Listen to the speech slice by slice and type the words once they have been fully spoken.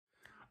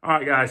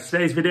Alright guys,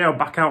 today's video,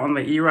 back out on the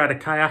E-Rider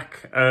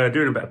kayak,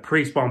 doing a bit of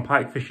pre-spawn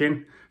pike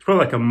fishing. It's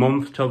probably like a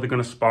month till they're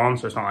going to spawn,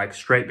 so it's not like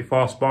straight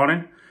before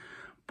spawning.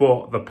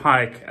 But the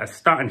pike are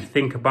starting to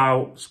think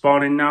about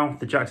spawning now.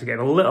 The jacks are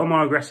getting a little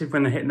more aggressive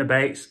when they're hitting the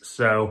baits.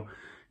 So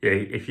yeah,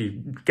 if you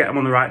get them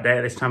on the right day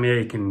at this time of year,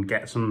 you can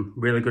get some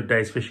really good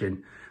days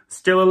fishing.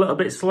 Still a little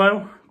bit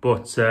slow,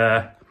 but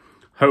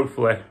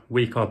hopefully a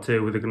week or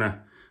two they're going to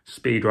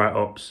speed right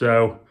up.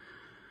 So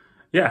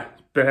yeah,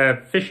 bit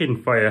of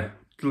fishing for you.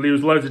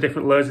 There's loads of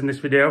different lures in this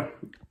video.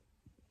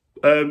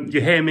 You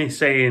hear me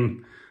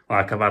saying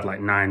like I've had like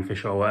 9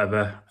 fish or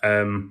whatever,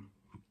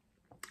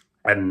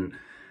 and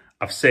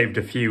I've saved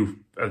a few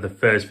of the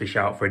first fish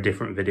out for a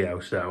different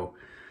video, so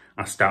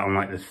I start on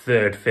like the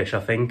 3rd fish I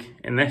think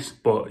in this.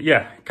 But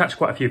yeah, catch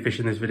quite a few fish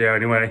in this video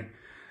anyway,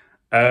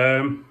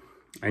 and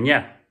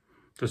yeah,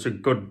 just a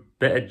good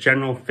bit of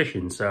general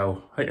fishing,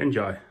 so hope you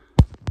enjoy.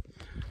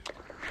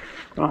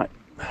 Right,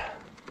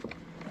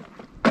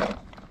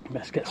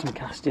 best get some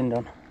casting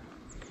done.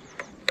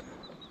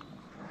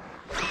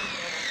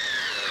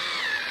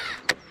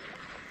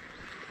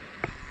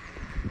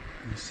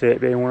 See it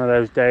being one of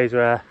those days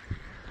where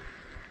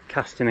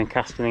casting and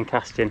casting and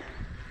casting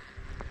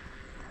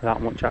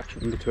without much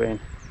action in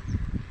between.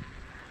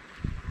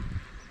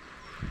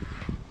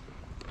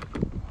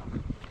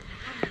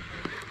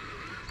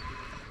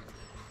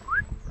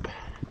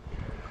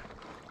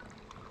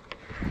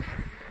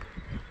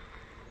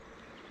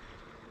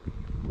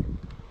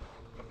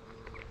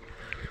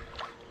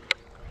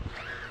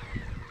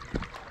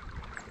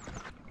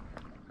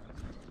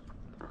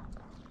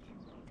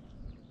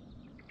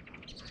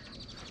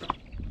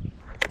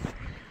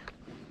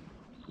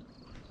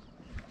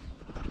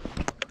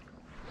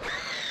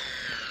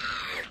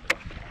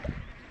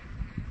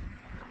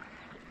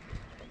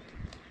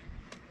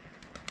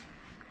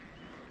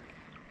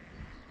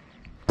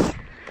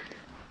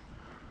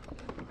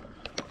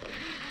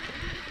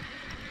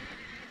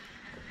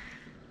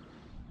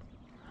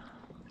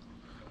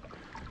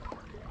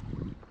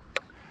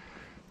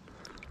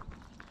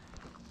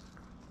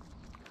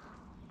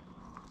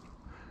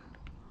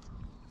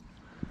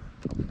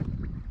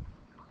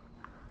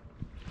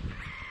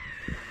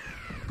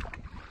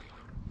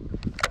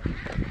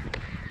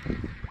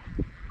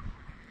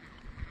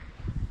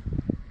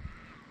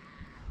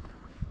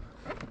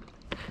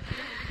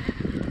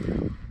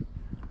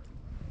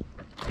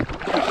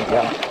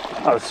 Yeah,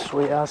 that was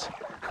sweet as.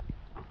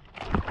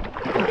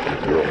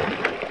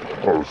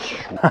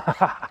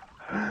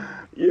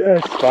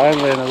 Yes,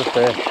 finally another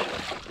fish.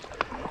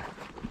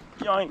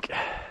 Yoink.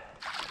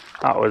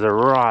 That was a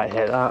right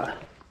hit, that.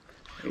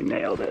 We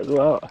nailed it as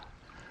well.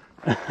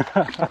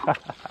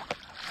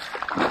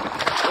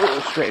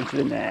 Oh, straight into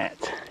the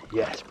net.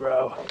 Yes,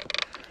 bro.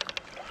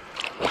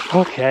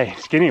 Okay,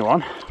 skinny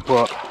one,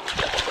 but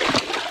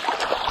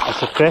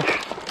that's a fish.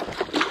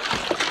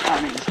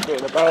 And he's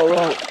doing a barrel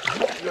roll.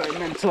 Going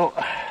mental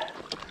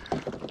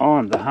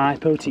on the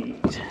hypo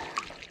tees.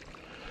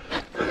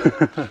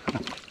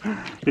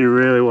 He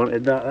really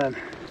wanted that then.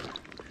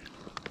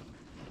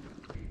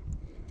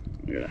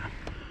 Yeah,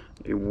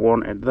 he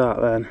wanted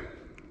that then.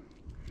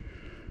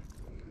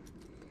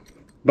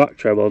 Back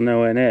treble,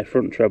 nowhere near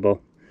front treble.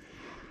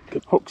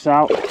 Good, hooks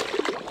out,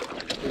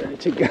 ready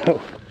to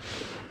go.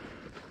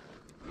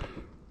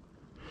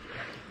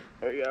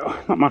 There we go.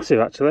 Not massive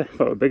actually,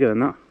 thought it was bigger than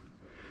that.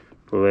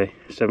 Probably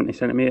 70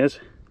 centimetres.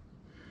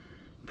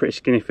 Pretty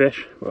skinny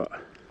fish, but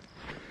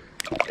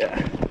yeah,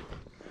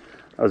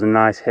 that was a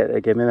nice hit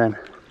they gave me then.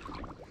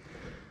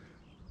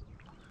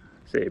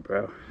 See,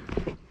 bro.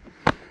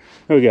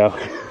 There we go.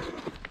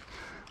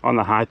 On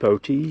the hypo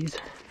tees.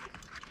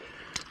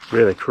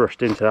 Really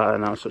crushed into that,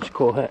 and that was such a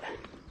cool hit.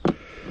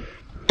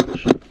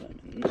 Shove them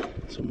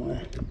in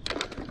somewhere.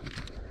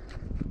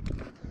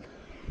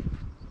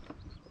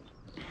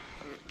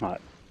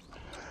 Right,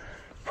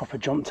 proper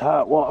jumped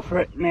out of water for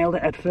it. Nailed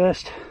it head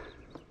first.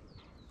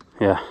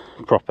 Yeah,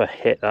 proper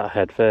hit that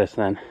head first,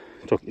 then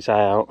took its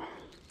eye out.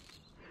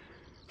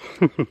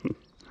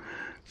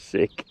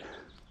 Sick.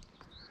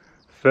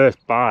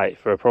 First bite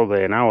for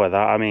probably an hour.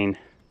 That, I mean,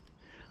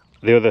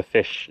 the other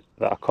fish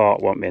that I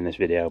caught won't be in this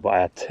video, but I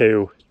had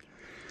two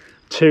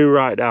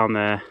right down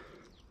there.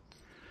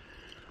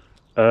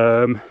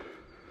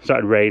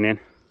 Started raining.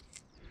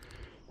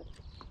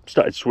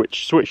 Started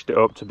switched it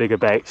up to bigger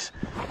baits,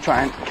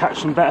 try and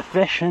catch some better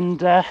fish,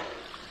 and yeah,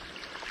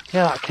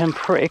 that came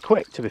pretty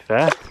quick, to be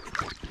fair.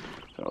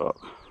 So,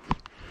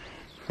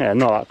 yeah,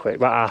 not that quick,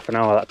 about half an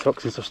hour that took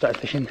since I started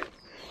fishing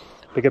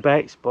bigger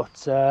baits,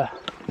 but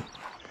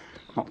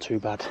not too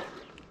bad.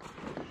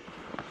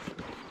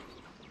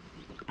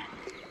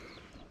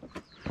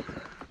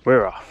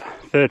 We're off.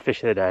 3rd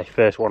fish of the day,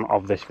 first one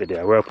of this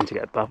video. We're hoping to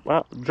get back.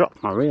 Well,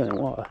 dropped my reel in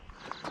water.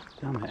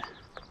 Damn it.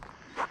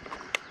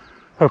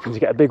 Hoping to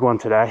get a big one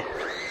today.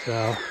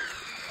 So,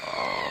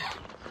 oh,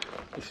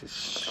 this is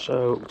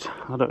soaked.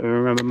 I don't even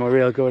remember my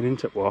reel going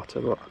into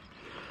water, but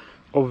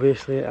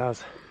obviously it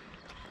has.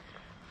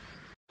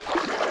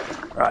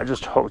 Right, I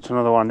just hooked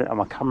another one. Didn't have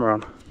my camera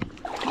on.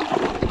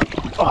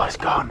 Oh, it's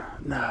gone.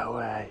 No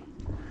way.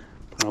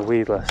 a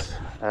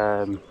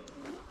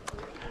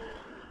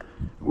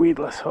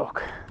weedless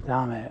hook.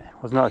 Damn it,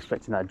 was not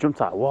expecting that. I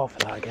jumped out of water for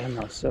that again.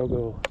 That was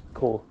so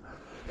cool.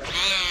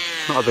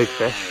 Not a big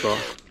fish, but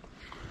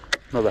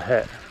another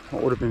hit.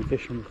 What would have been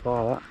fishing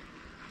before that?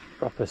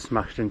 Proper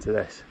smashed into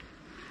this.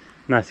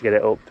 Nice to get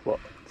it hooked, but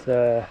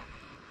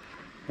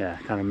yeah,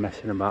 kind of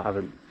messing about,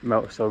 having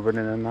motor still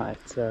running and that,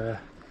 it's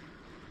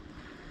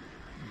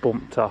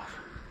bumped off.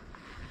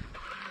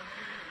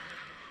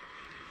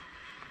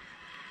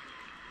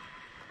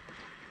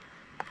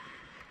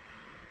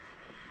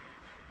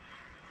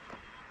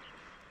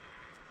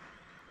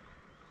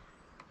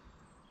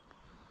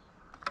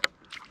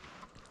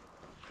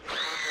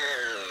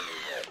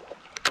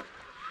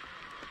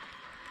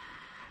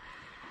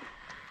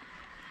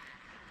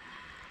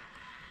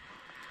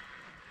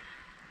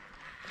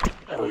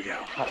 There we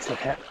go, that's a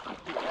hit.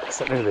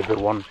 That's a really good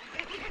one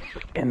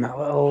in that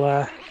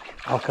little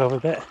alcove a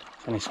bit.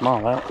 It's only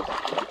small out.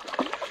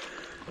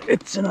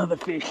 It's another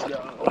fish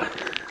though.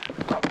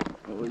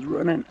 It was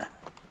running.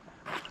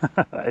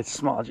 That is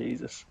small,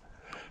 Jesus.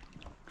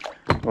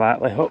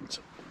 Lightly hooked.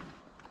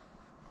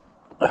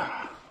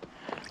 There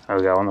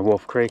we go, on the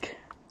Wolf Creek.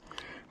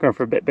 Going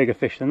for a bit bigger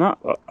fish than that,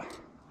 but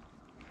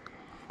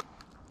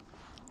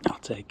I'll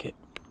take it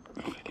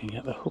if I can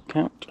get the hook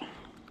out.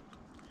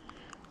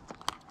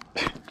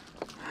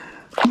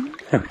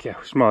 There we go,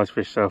 smallest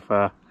fish so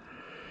far.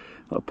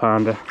 Little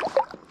pounder.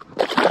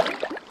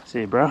 See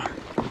you, bro.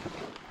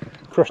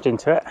 Crushed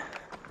into it.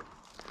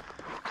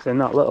 It's in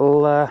that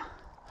little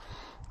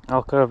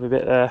alcove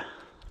bit there.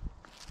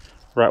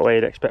 Right where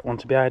you'd expect one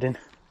to be hiding.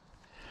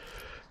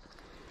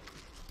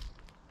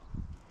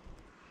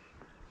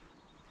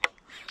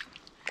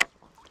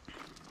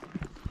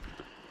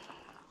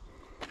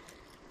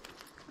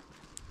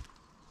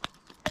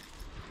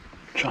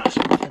 Try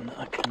something that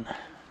I can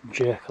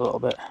jerk a little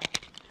bit.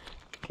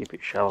 Keep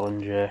it shallow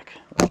and jerk.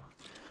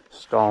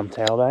 Storm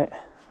tail bait.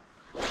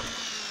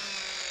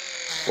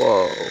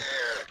 Whoa,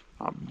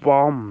 that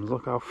bombs.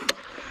 Look how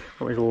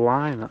much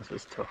line that's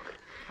just took.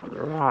 That's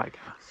right,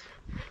 guys.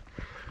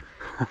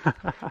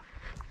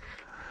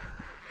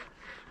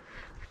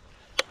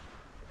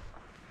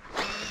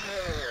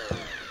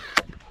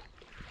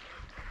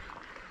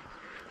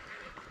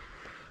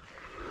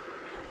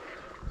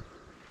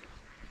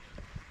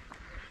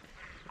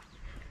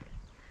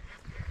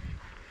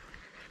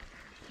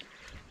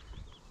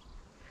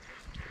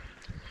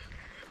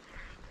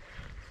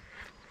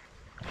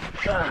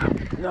 Ah,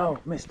 no,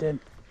 missed him.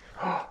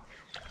 Oh,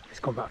 he's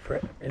come back for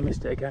it. He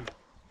missed it again.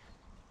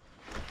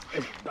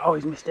 Oh,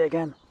 he's missed it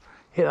again.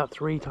 Hit that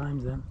 3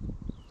 times then.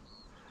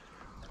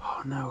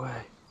 Oh, no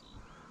way.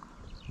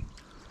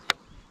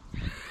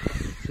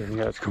 So he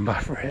has to come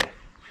back for it.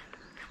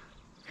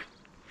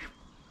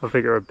 I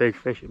figure a big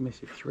fish, it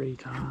missed it 3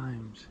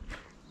 times.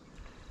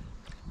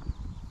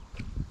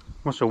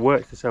 Must have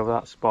worked this over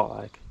that spot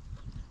like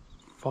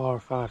 4 or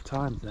 5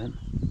 times then.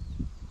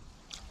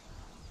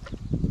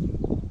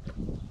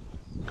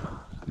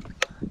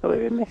 I don't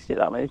think we missed it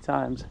that many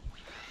times.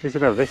 At least I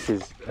know this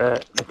is,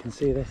 they can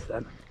see this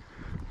then,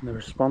 and they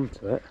respond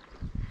to it.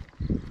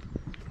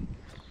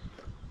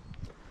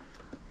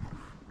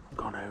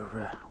 Gone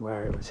over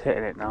where it was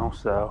hitting it now,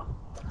 so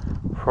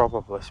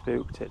probably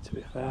spooked it to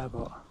be fair,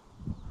 but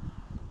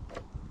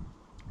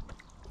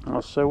that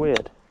was so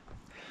weird.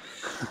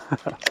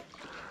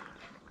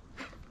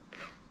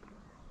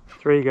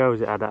 3 goes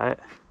it had at it.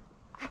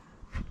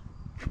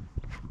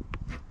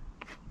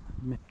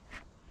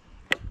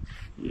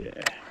 Yeah,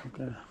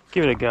 okay.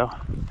 Give it a go.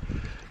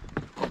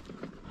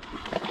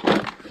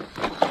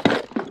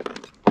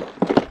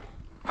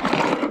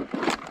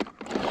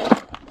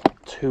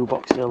 Two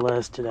boxes of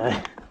lures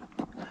today.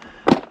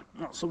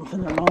 Not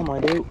something I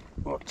normally do,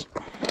 but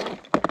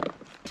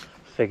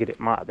figured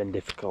it might have been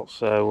difficult,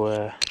 so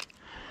I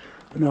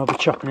know I'll be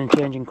chopping and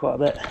changing quite a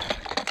bit.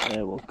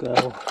 There we'll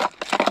go.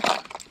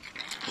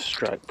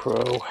 Strike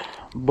Pro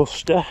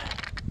Buster.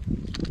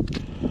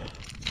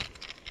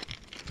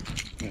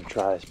 I'm going to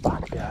try this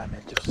back behind me,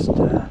 just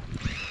that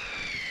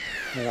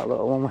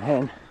little one we're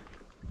hitting.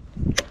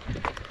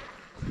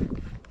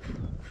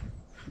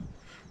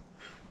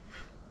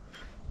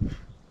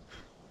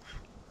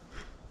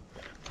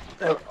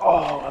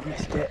 Oh, I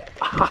missed it.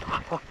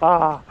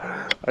 I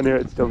knew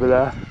it'd still be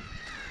there.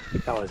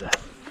 That was a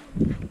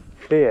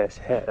fierce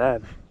hit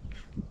then.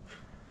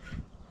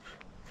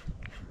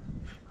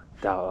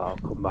 Doubt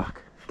that'll come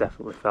back.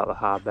 Definitely felt the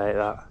hard bait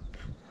that.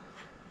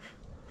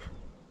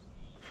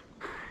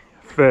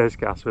 First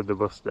cast with the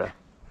Buster.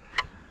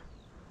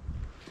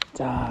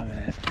 Damn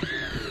it.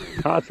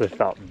 I actually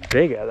felt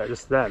bigger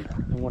just then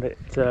than what it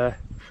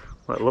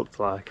looked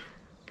like.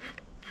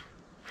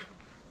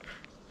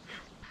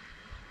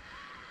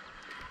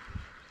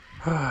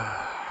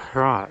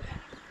 Right,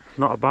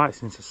 not a bite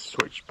since I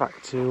switched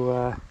back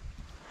to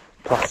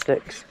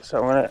plastics, so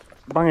I'm going to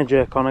bang a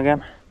jerk on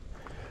again.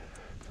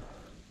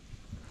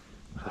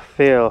 I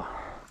feel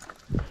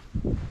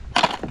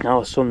now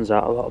the sun's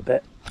out a little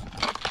bit,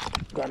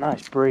 got a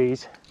nice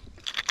breeze.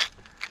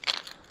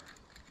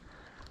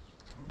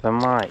 There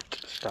might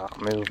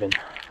start moving,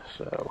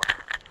 so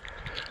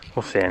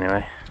we'll see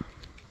anyway.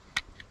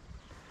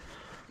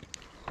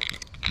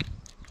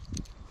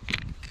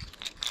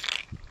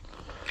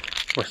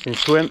 Western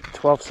swim,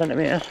 12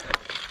 centimetre.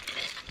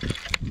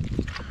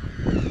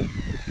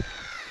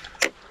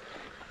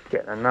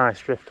 Getting a nice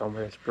drift on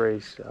with this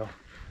breeze, so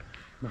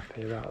I'm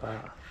happy about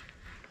that.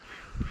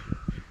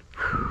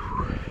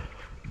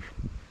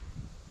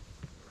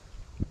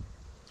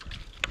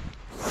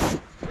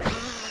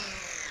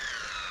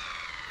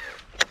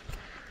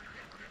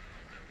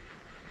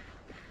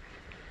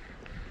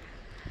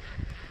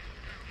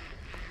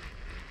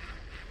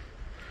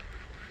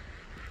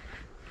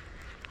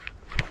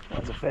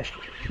 There's a fish.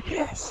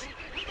 Yes!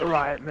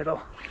 Right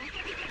middle.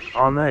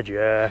 On the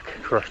jerk.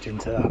 Crushed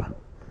into that.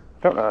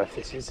 Don't know if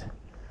this is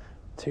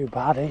too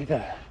bad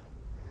either.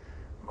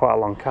 Quite a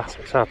long cast,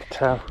 it's hard to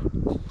tell.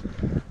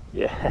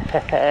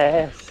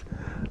 Yes!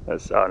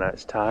 That's, oh no,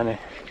 it's tiny.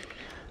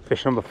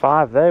 Fish number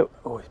 5 though.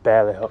 Oh, it's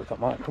barely hooked. That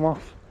might come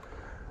off.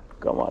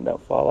 Got mine,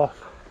 don't fall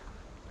off.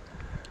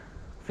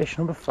 Fish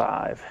number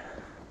 5.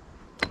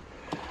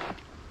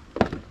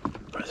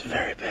 It's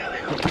very barely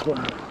hooked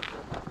one.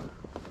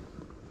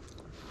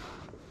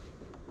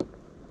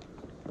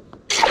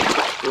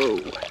 Whoa.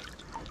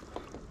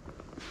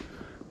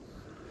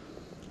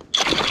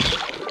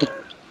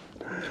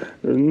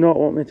 Does not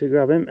want me to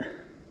grab him.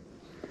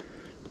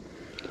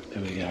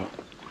 There we go.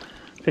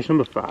 Fish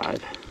number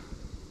 5.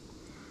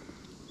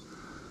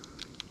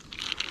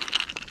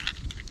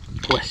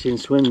 Western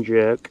swim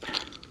jerk.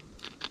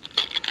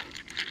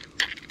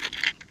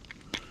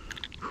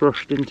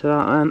 Crushed into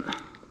that then.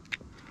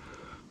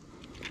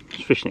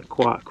 Just fishing it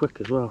quite quick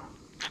as well.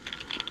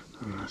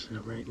 And that's a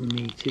very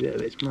meaty bit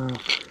of its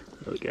mouth.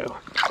 There we go.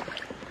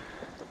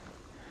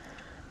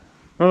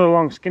 Another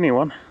long skinny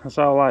one. That's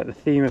how I like the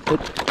theme of it.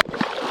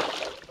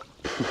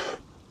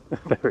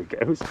 There it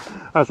goes.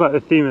 That's like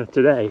the theme of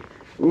today.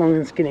 Long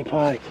and skinny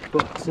pike.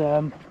 But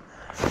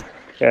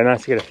yeah,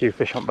 nice to get a few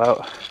fish on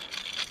boat.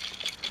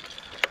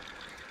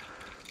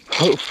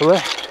 Hopefully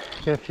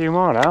get a few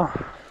more now.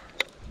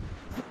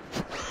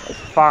 That's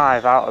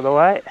 5 out of the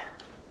way.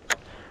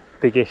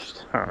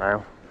 Biggest, I don't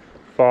know,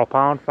 4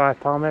 pound, 5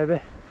 pound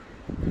maybe.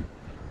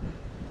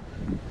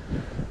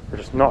 We're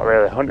just not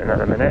really hunting at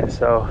the minute,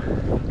 so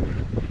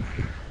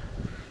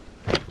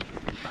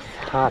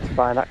it's hard to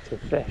find active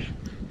fish.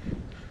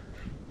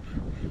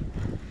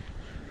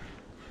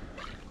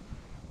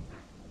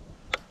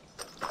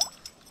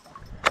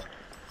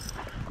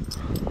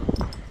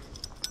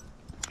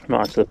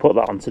 Might actually put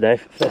that on today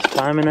for the first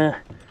time in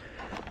a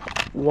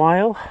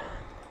while.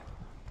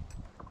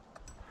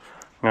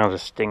 Now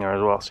there's a stinger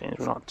as well, seeing as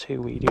we're not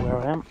too weedy where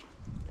I am.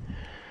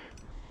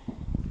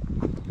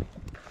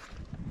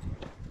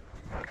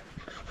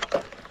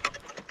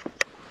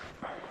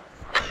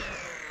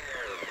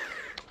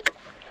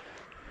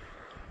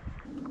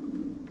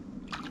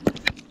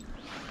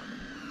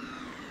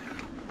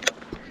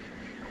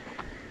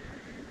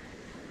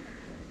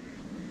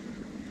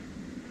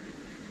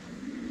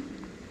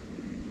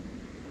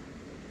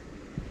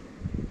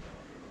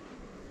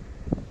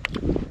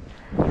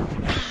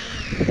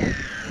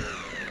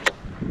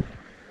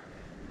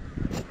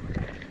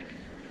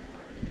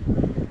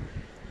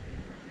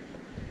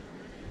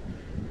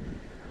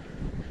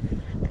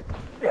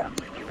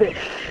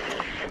 Fish.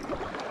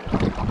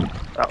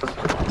 That was,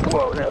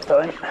 whoa, nearly fell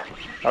in.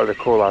 That was a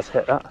cool ass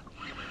hit, that.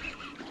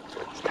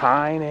 It's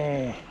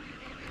tiny.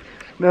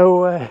 No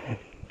way.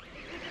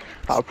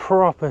 That a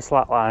proper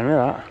slack line with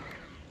that.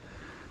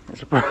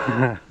 It's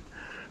a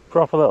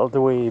proper little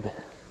dweeb.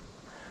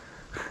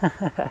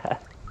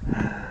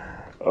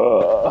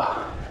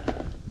 Oh.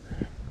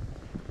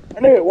 I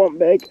knew it wasn't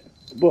big,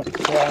 but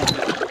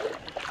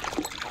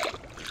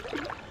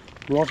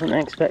wasn't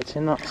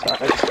expecting that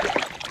size.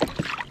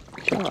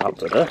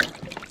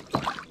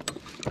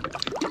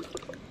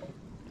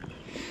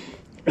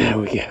 There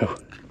we go.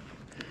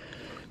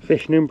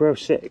 Fish number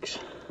 6.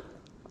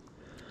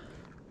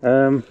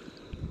 Yeah,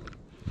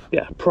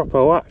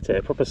 proper whacked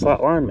it, proper slack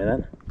line me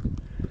then.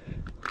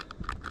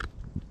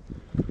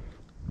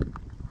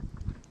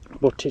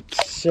 But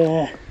it's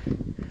the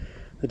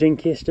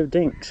dinkiest of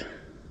dinks.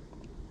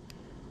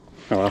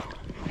 Oh well.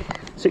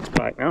 6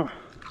 pike now.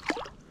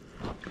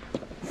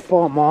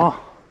 4 more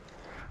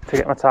to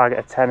get my target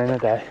of 10 in a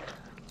day.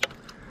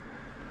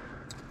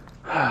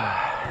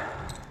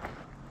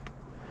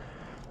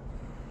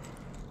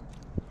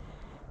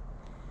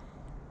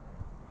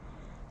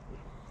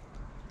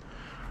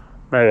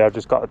 Maybe I've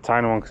just got a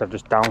tiny one because I've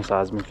just downsized.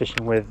 I've been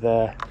fishing with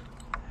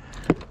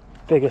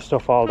bigger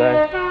stuff all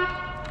day.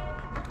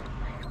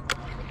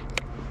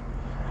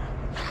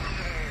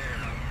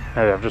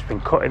 Maybe I've just been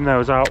cutting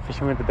those out,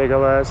 fishing with the bigger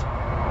lures.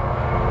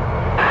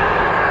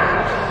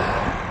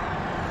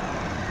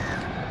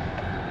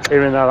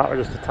 Even though that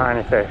was just a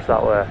tiny fish,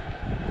 that were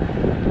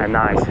a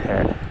nice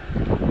hit.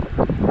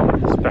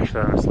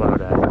 Especially on a slow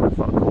day. I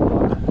thought, cool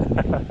one.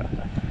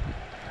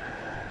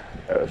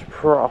 It was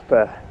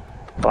proper,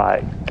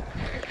 like,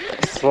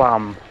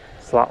 slam,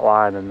 slack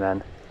line and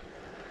then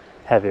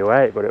heavy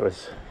weight, but it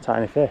was a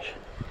tiny fish.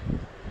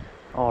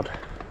 Odd.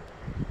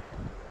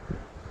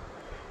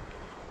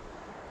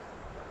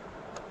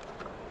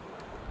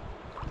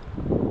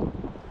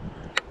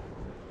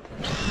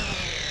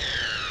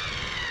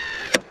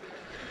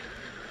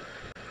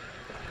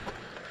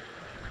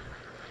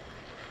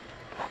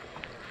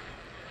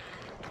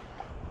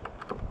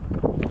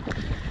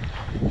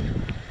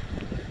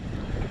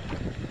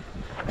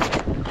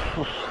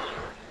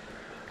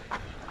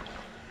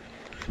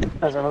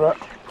 There's another.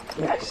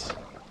 Yes.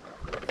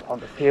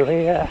 On a few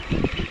here.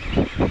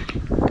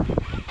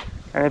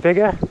 Any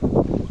bigger?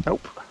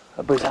 Nope.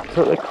 That boy's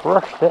absolutely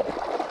crushed it.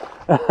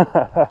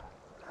 That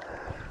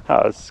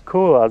was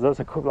cool. That's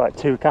a couple, like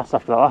 2 casts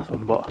after the last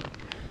one, but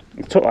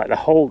it took like the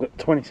whole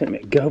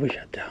 20cm goby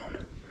shad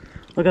down.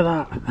 Look at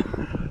that.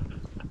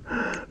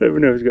 I don't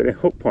even know if he's got any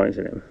hook points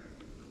in him.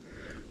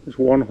 There's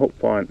one hook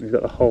point. He's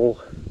got the whole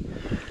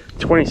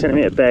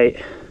 20cm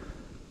bait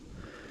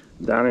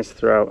down his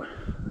throat.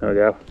 There we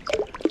go.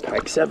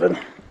 Pike 7.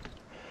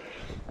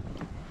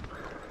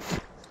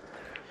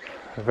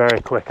 Very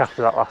quick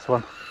after that last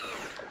one.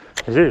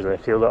 There's usually a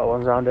few little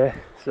ones around here,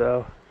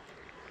 so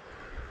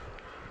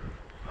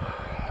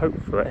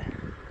hopefully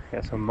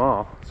get some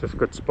more. It's just a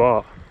good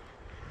spot.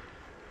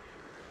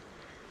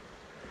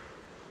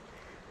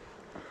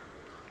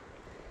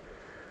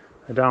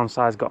 The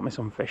downsize got me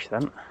some fish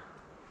then.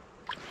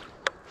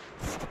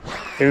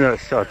 Even though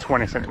it's still a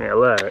 20cm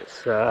lure,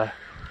 it's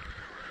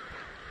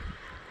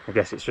I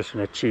guess it's just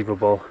an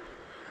achievable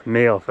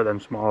meal for them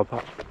smaller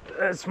pike.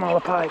 That's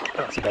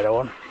a better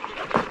one.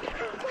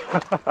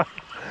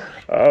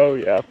 Oh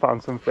yeah, I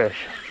found some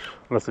fish.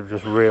 Unless they've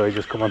just really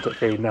just come onto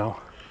feed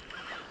now.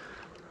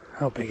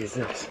 How big is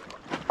this?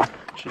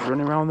 She's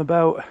running around the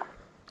boat.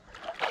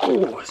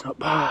 Oh, it's not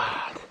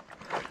bad.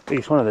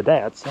 Biggest one of the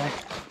day, I'd say.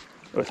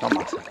 Oh, it's not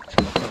massive.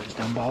 It's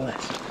down by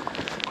this.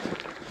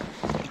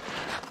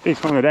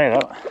 Biggest one of the day,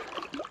 though.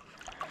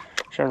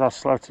 Shows how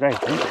slow today,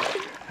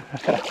 I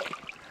think.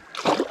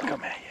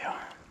 Come here,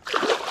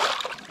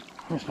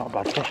 you. It's not a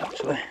bad fish,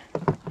 actually.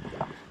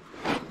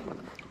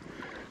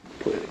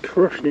 Put it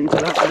crushed into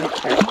that one.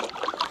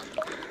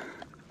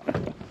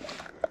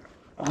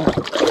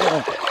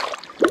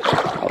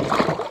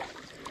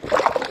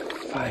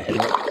 Fired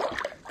up.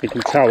 You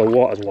can tell the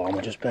water's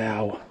warmer just by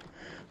how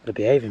they're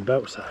behaving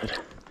both sides.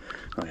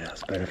 Oh yeah,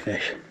 that's a better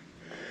fish.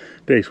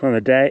 Biggest one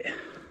of the day.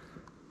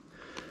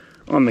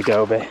 On the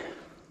goby.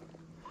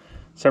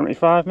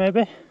 75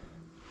 maybe?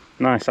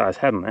 Nice size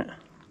head on it.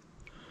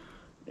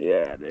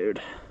 Yeah,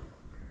 dude.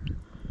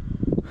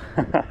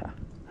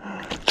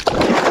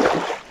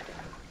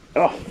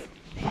 Off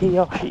he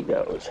or she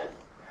goes.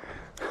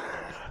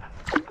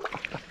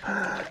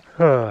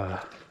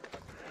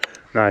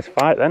 Nice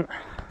fight then.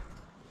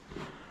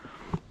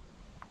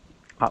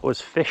 That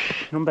was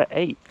fish number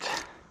 8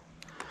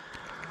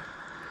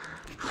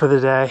 for the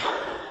day.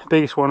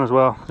 Biggest one as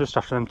well, just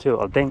after them 2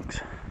 little dinks.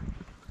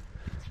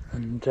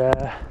 And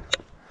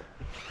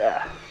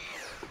yeah,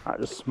 I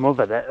just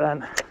smothered it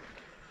then.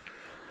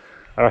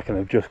 I reckon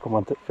they've just come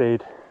onto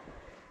feed.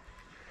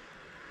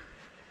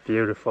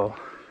 Beautiful.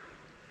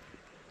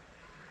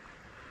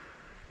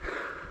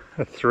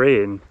 A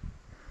 3 in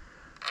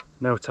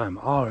no time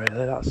at all,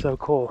 really. That's so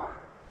cool.